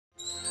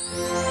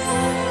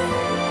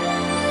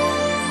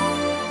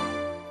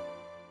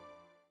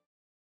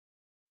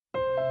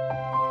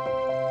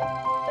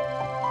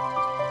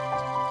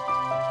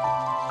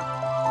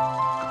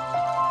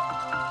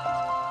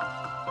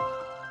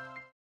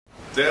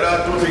There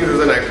are two things as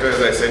an actor,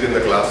 as I said in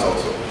the class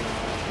also.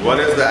 One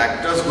is the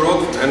actor's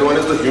growth and one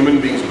is the human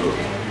being's growth.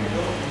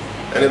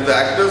 And if the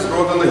actor's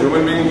growth and the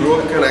human being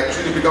growth can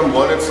actually become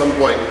one at some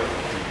point,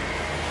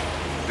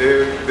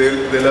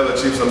 they'll have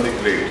achieved something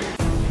great.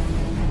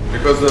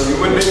 Because the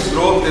human being's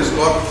growth is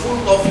got full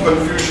of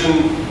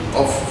confusion,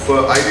 of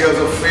ideas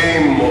of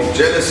fame, of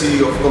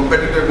jealousy, of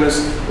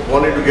competitiveness, of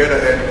wanting to get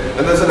ahead.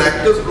 And there's an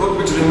actor's growth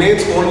which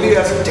remains only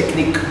as a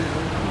technique.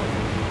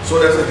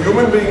 So as a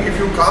human being, if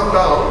you calm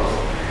down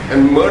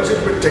and merge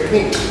it with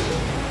technique,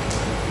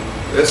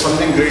 there's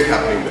something great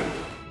happening there.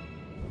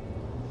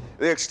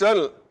 The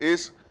external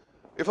is,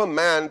 if a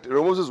man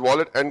removes his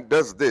wallet and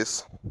does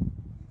this,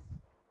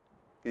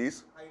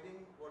 he's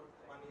hiding what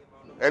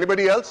money.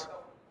 Anybody else?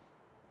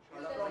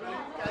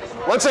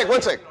 One sec. He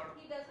doesn't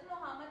know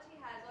how much he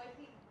has, or if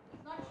he's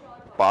not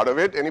sure. Part of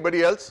it.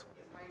 Anybody else?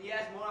 He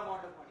has more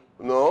amount of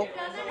money. No. He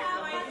doesn't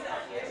have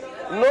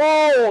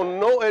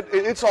No,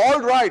 it's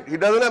all right. He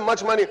doesn't have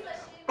much money.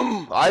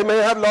 I may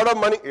have a lot of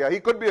money. Yeah, he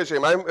could be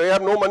ashamed. I may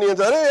have no money and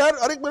say,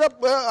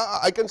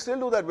 I can still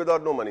do that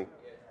without no money.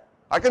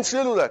 I can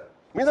still do that.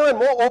 Means I'm a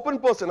more open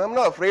person. I'm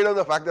not afraid of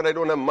the fact that I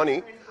don't have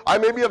money. I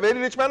may be a very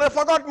rich man. I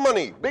forgot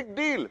money. Big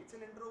deal. It's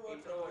an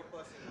introvert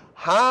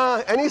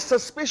person. And he's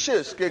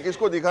suspicious.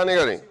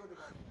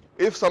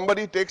 If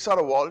somebody takes out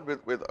a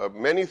wallet with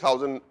many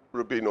thousand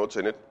rupee notes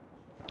in it,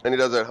 and he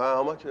does that,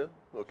 how much?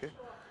 Okay.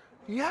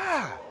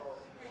 Yeah.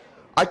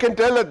 I can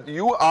tell that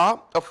you are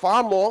a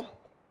far more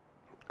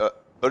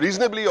a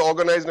reasonably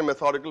organized and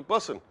methodical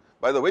person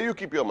by the way you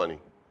keep your money.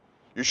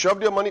 You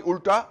shoved your money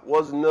ulta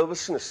was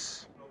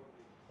nervousness.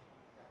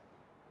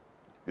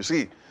 You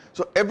see,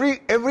 so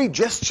every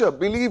gesture,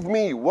 believe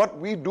me, what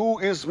we do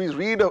is we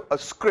read a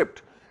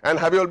script. And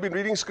have you all been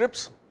reading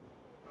scripts?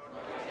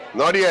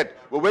 Not yet.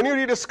 But when you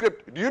read a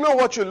script, do you know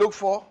what you look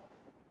for?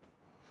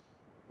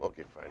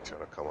 Okay, fine,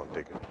 sure, come on,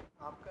 take it.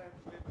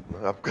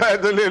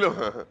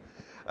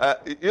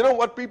 You know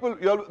what people,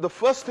 the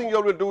first thing you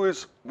will do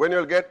is, when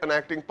you'll get an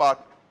acting part,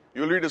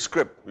 you'll read a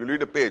script, you'll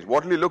read a page.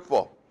 What will you look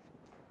for?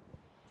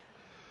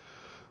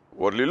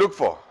 What will you look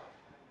for?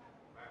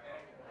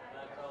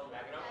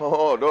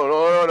 Oh,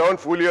 no, don't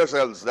fool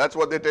yourselves. That's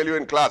what they tell you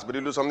in class, but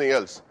you'll do something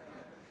else.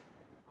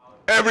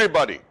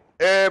 Everybody,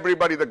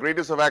 the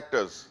greatest of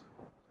actors.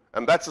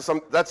 And that's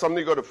something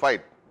you got to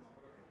fight.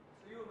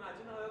 Do you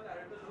imagine how your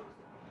character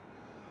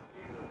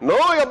looks? No,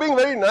 you're being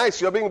very nice.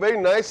 You're being very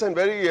nice and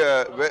very,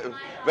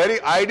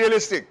 very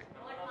idealistic.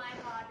 what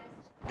my part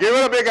is. Give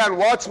her a big hand.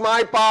 What's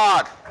my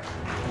part?